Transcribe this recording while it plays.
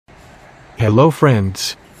Hello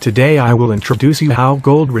friends, today I will introduce you how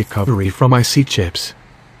gold recovery from IC chips.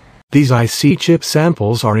 These IC chip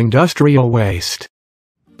samples are industrial waste.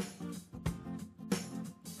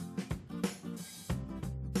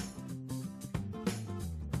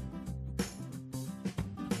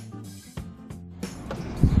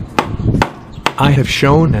 I have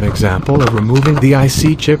shown an example of removing the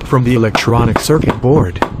IC chip from the electronic circuit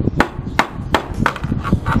board.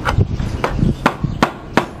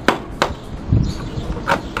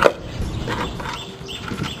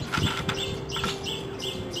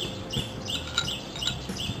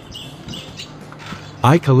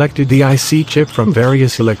 I collected the IC chip from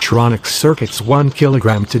various electronic circuits 1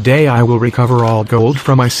 kilogram. Today I will recover all gold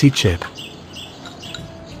from IC chip.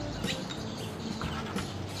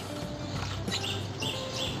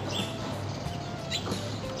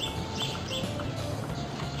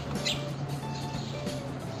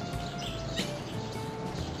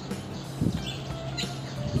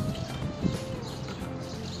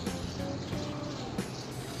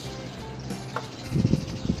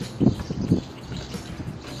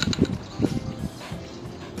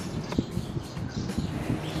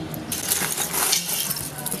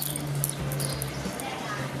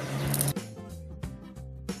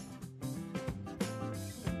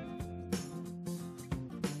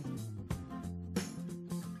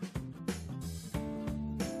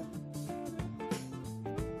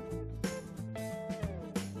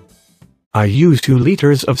 I use 2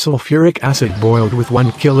 liters of sulfuric acid boiled with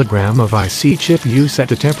 1 kilogram of IC chip. Use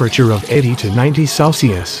at a temperature of 80 to 90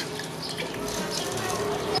 Celsius.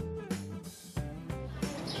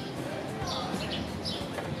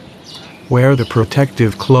 Wear the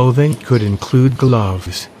protective clothing. Could include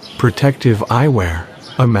gloves, protective eyewear,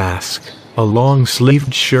 a mask, a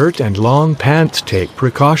long-sleeved shirt and long pants. Take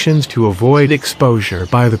precautions to avoid exposure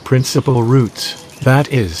by the principal routes,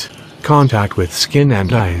 that is, contact with skin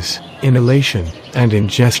and eyes, inhalation, and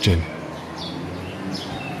ingestion.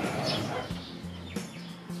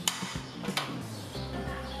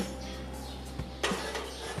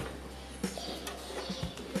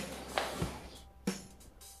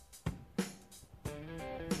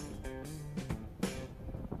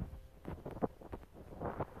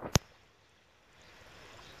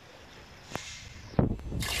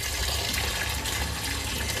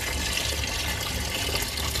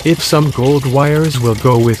 If some gold wires will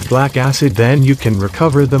go with black acid, then you can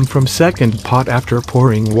recover them from second pot after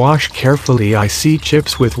pouring. Wash carefully IC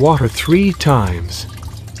chips with water 3 times.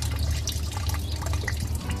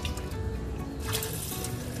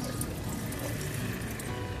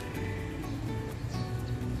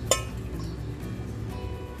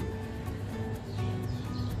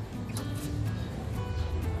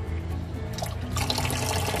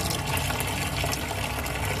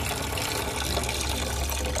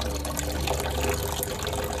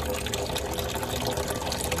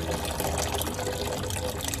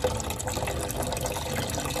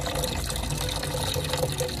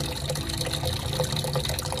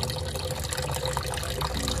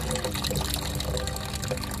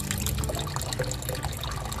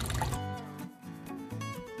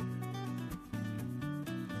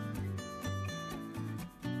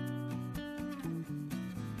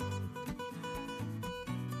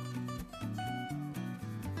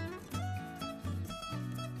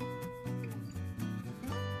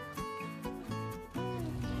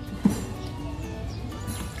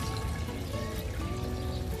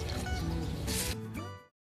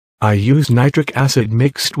 I use nitric acid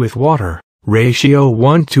mixed with water, ratio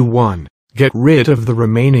 1:1. Get rid of the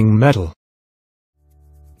remaining metal.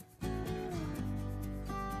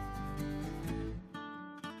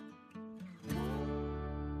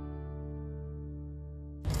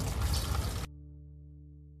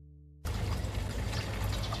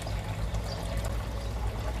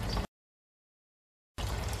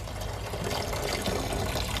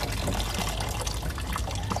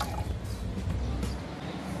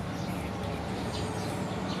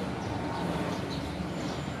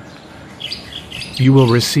 You will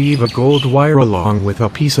receive a gold wire along with a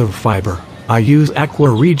piece of fiber. I use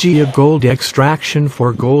Aqua Regia gold extraction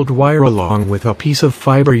for gold wire along with a piece of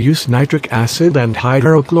fiber. Use nitric acid and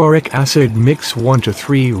hydrochloric acid. Mix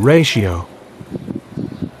 1:3 ratio.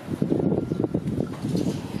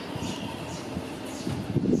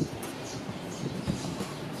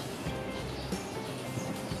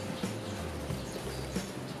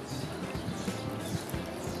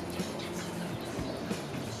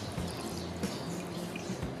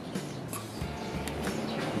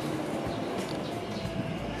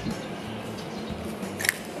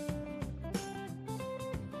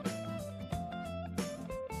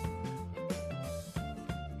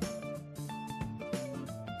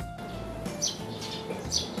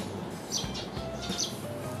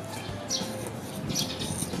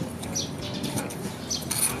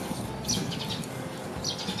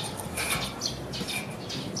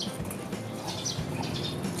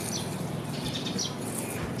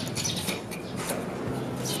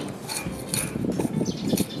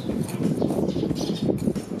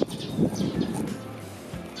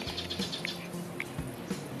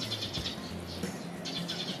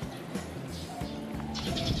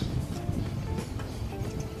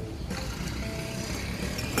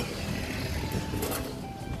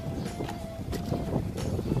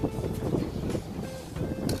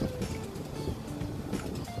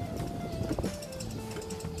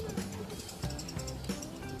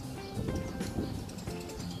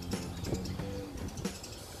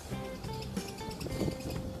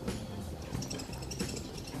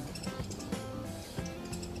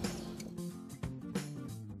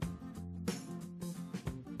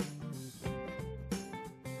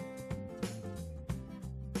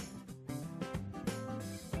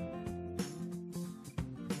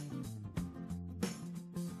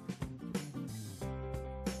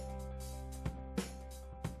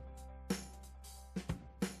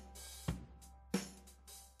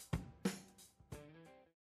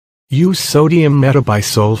 Use sodium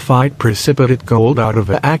metabisulfite precipitate gold out of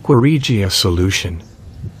an Aqua Regia solution.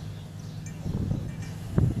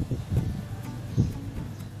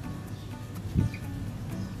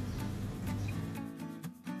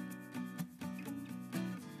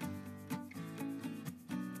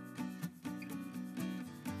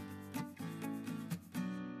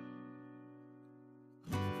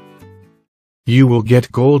 You will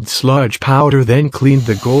get gold sludge powder, then clean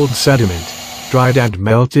the gold sediment, dried and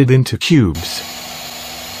melted into cubes.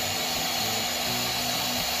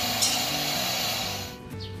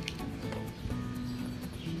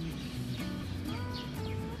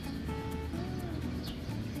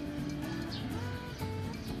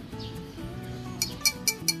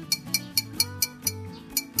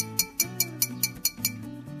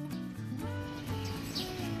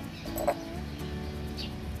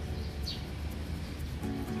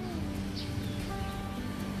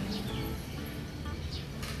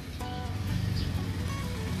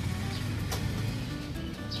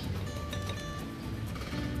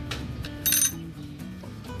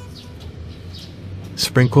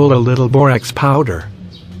 Sprinkle a little borax powder.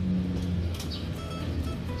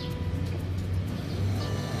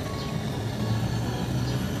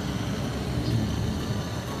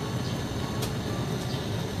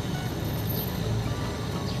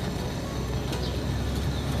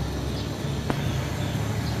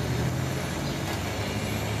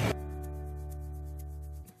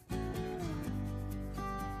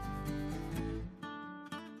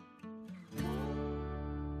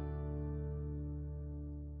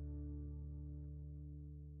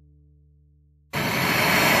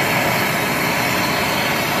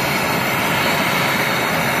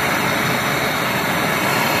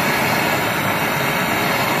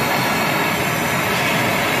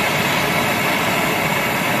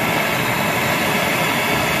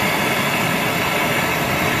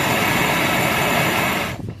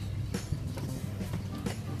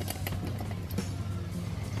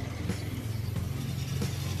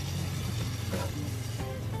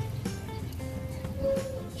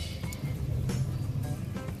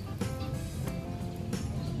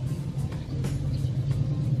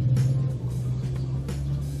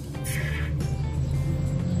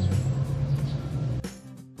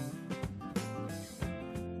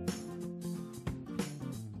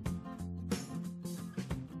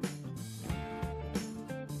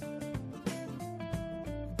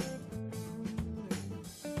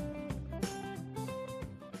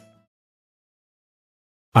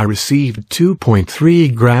 I received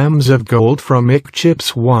 2.3 grams of gold from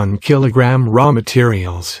chips, 1 kilogram raw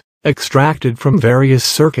materials, extracted from various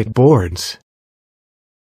circuit boards.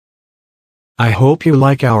 I hope you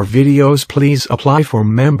like our videos. Please apply for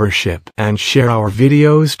membership and share our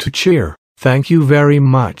videos to cheer. Thank you very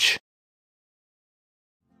much.